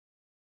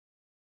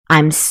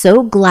I'm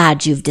so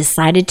glad you've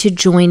decided to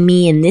join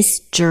me in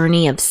this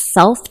journey of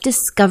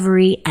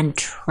self-discovery and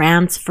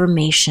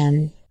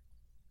transformation.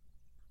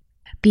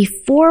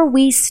 Before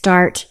we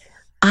start,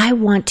 I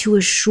want to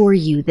assure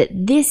you that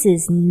this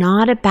is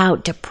not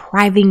about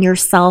depriving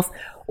yourself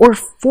or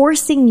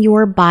forcing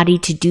your body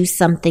to do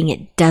something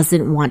it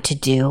doesn't want to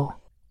do.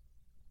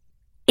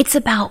 It's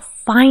about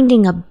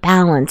finding a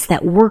balance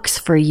that works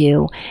for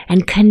you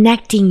and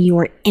connecting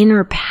your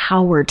inner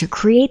power to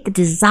create the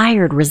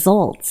desired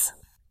results.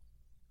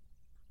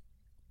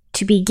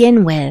 To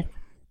begin with,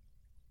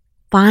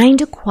 find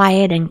a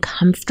quiet and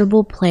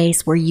comfortable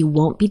place where you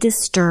won't be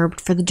disturbed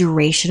for the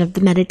duration of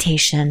the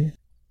meditation.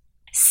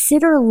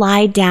 Sit or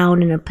lie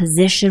down in a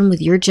position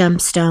with your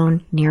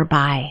gemstone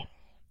nearby.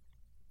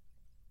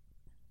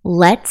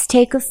 Let's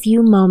take a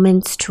few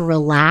moments to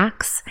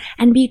relax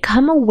and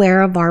become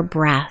aware of our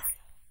breath.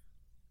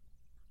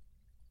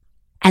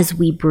 As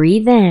we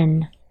breathe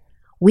in,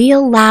 we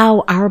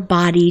allow our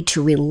body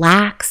to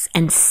relax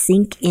and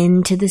sink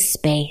into the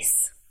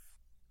space.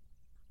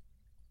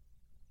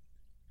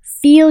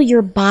 Feel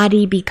your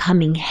body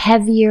becoming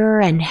heavier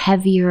and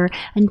heavier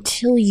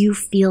until you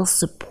feel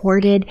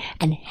supported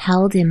and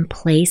held in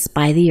place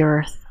by the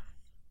earth.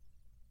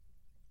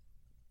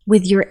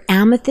 With your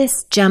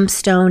amethyst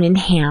gemstone in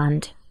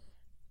hand,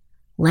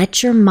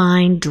 let your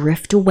mind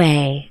drift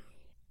away.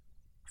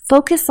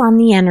 Focus on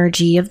the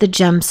energy of the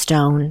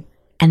gemstone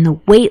and the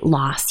weight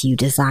loss you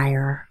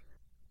desire.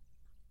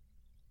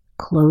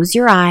 Close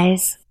your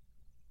eyes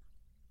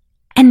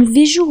and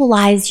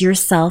visualize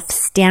yourself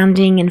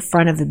standing in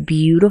front of a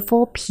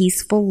beautiful,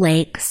 peaceful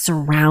lake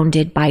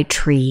surrounded by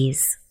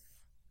trees.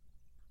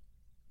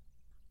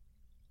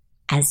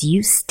 As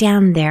you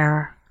stand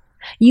there,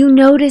 you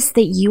notice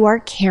that you are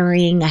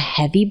carrying a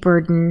heavy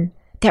burden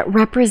that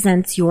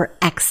represents your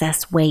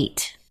excess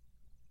weight.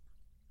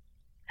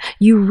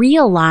 You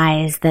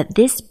realize that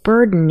this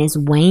burden is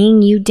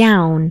weighing you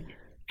down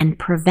and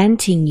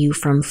preventing you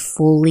from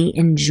fully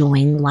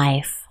enjoying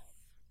life.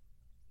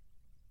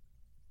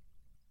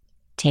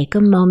 Take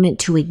a moment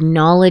to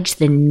acknowledge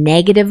the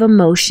negative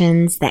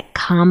emotions that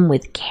come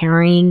with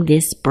carrying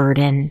this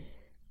burden.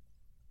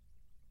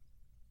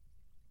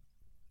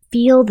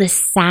 Feel the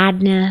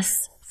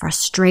sadness,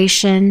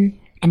 frustration,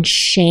 and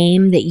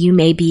shame that you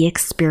may be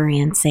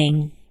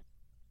experiencing.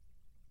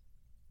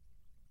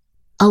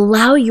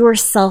 Allow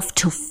yourself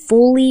to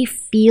fully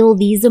feel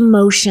these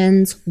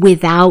emotions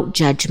without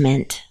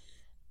judgment.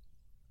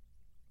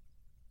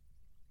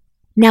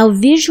 Now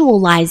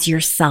visualize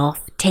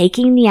yourself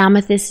taking the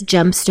amethyst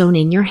gemstone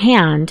in your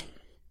hand.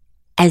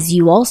 As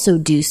you also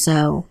do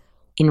so,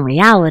 in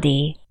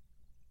reality,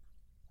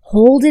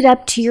 hold it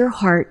up to your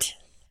heart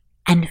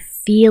and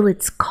feel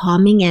its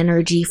calming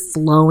energy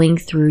flowing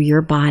through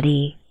your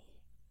body.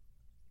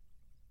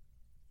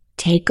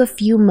 Take a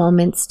few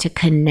moments to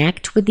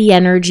connect with the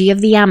energy of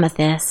the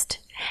amethyst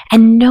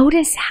and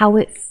notice how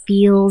it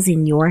feels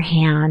in your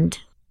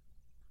hand.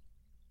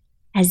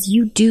 As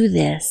you do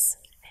this,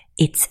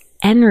 its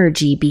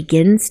energy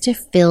begins to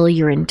fill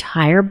your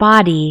entire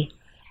body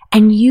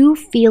and you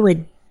feel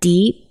a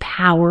deep,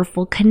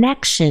 powerful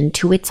connection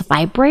to its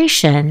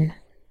vibration.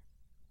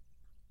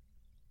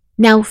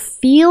 Now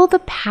feel the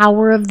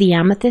power of the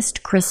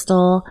amethyst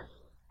crystal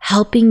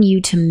helping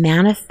you to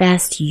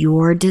manifest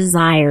your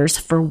desires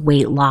for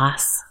weight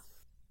loss.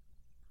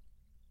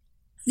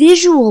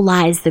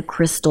 Visualize the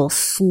crystal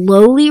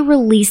slowly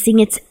releasing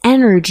its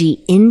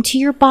energy into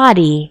your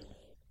body,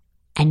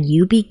 and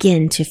you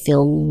begin to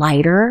feel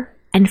lighter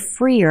and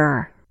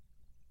freer,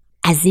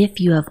 as if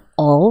you have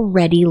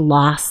already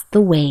lost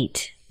the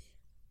weight.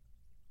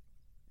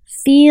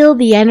 Feel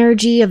the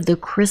energy of the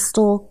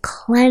crystal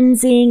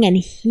cleansing and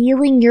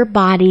healing your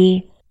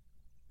body,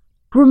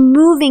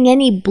 removing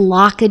any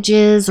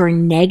blockages or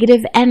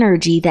negative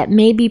energy that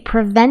may be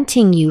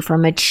preventing you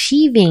from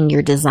achieving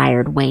your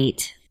desired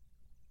weight.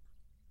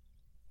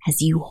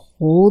 As you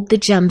hold the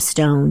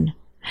gemstone,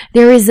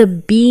 there is a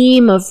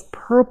beam of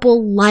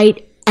purple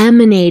light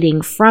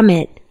emanating from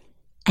it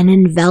and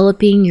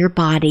enveloping your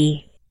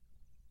body.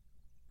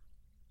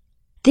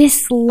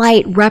 This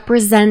light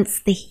represents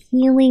the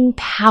healing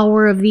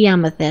power of the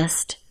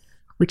amethyst,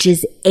 which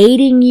is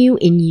aiding you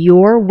in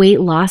your weight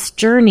loss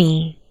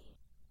journey.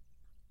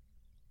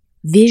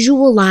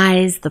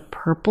 Visualize the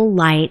purple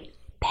light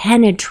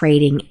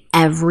penetrating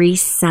every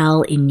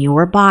cell in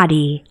your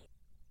body,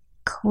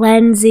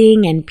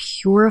 cleansing and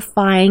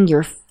purifying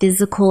your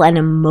physical and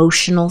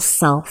emotional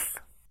self.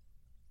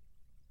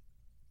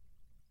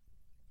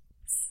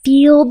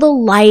 Feel the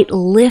light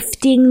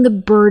lifting the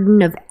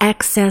burden of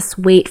excess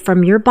weight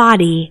from your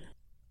body,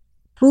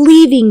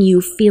 leaving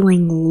you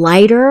feeling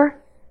lighter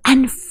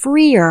and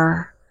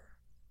freer.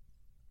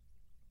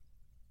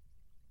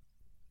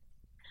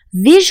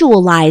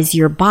 Visualize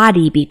your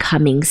body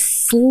becoming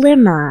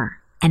slimmer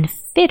and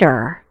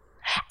fitter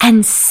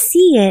and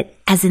see it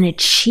as an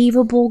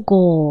achievable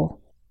goal.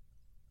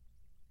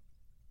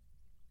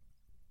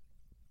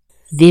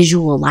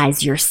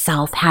 Visualize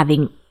yourself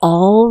having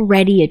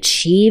already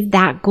achieved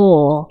that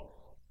goal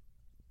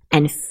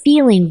and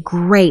feeling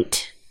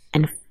great and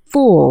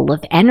full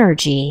of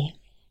energy.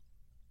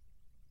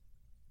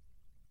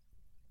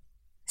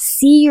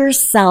 See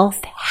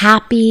yourself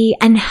happy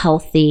and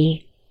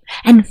healthy,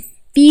 and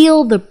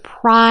feel the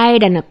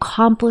pride and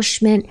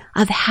accomplishment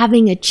of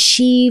having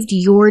achieved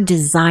your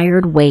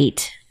desired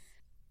weight.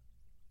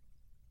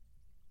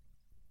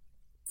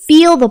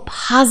 Feel the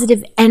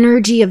positive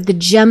energy of the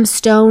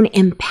gemstone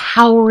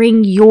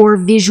empowering your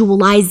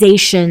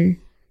visualization.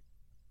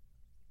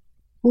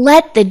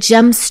 Let the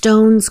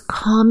gemstone's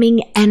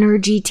calming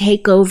energy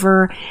take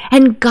over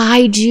and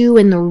guide you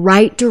in the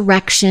right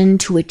direction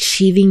to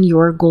achieving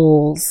your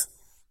goals.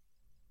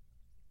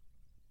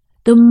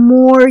 The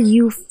more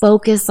you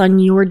focus on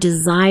your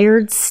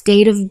desired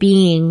state of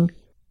being,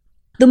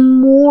 the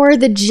more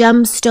the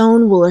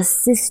gemstone will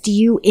assist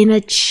you in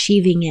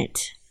achieving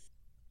it.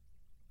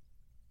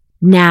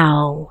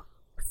 Now,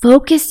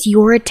 focus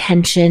your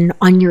attention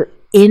on your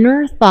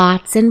inner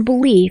thoughts and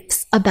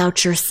beliefs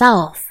about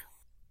yourself.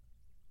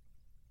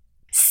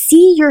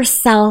 See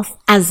yourself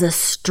as a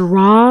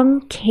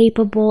strong,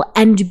 capable,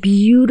 and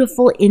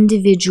beautiful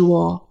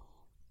individual.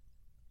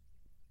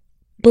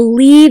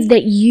 Believe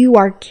that you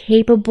are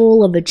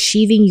capable of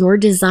achieving your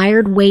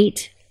desired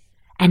weight,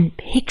 and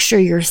picture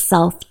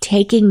yourself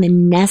taking the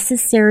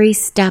necessary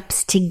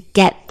steps to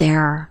get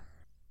there.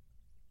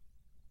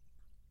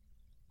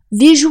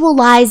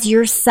 Visualize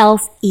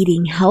yourself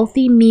eating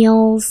healthy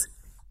meals,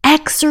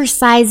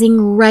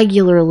 exercising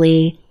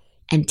regularly,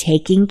 and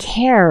taking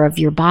care of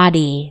your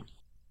body.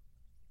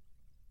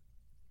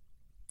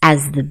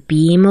 As the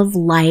beam of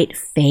light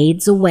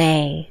fades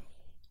away,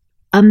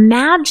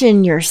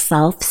 imagine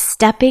yourself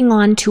stepping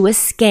onto a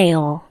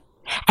scale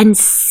and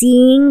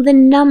seeing the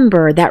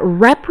number that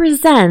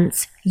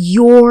represents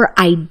your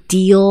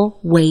ideal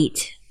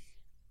weight.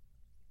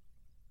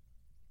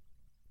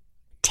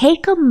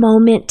 Take a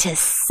moment to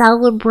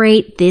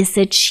celebrate this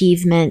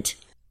achievement,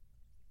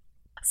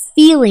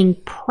 feeling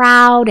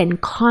proud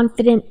and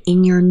confident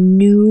in your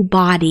new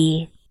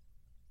body.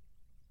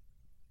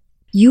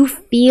 You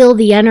feel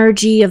the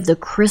energy of the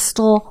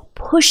crystal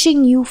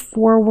pushing you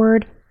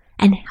forward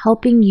and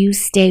helping you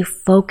stay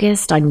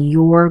focused on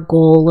your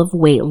goal of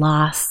weight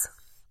loss.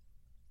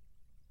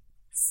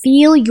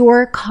 Feel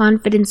your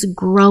confidence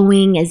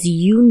growing as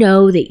you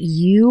know that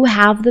you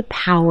have the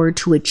power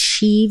to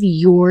achieve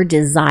your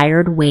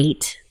desired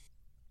weight.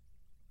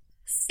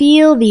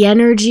 Feel the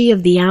energy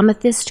of the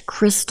amethyst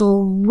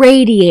crystal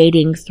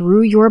radiating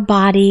through your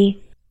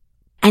body,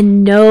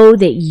 and know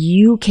that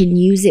you can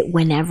use it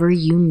whenever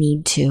you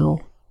need to.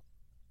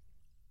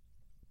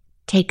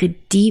 Take a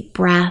deep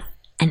breath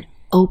and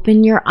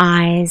open your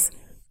eyes,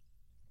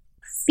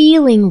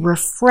 feeling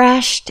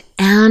refreshed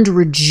and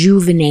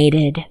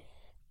rejuvenated.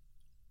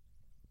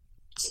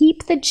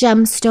 Keep the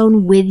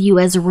gemstone with you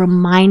as a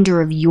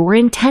reminder of your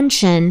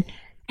intention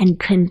and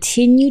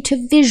continue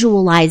to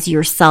visualize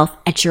yourself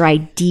at your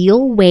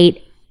ideal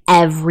weight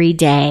every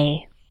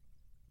day.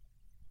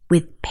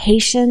 With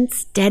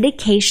patience,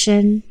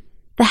 dedication,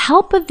 the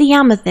help of the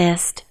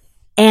amethyst,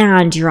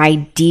 and your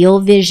ideal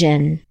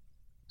vision,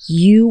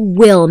 you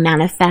will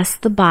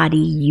manifest the body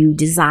you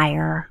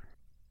desire.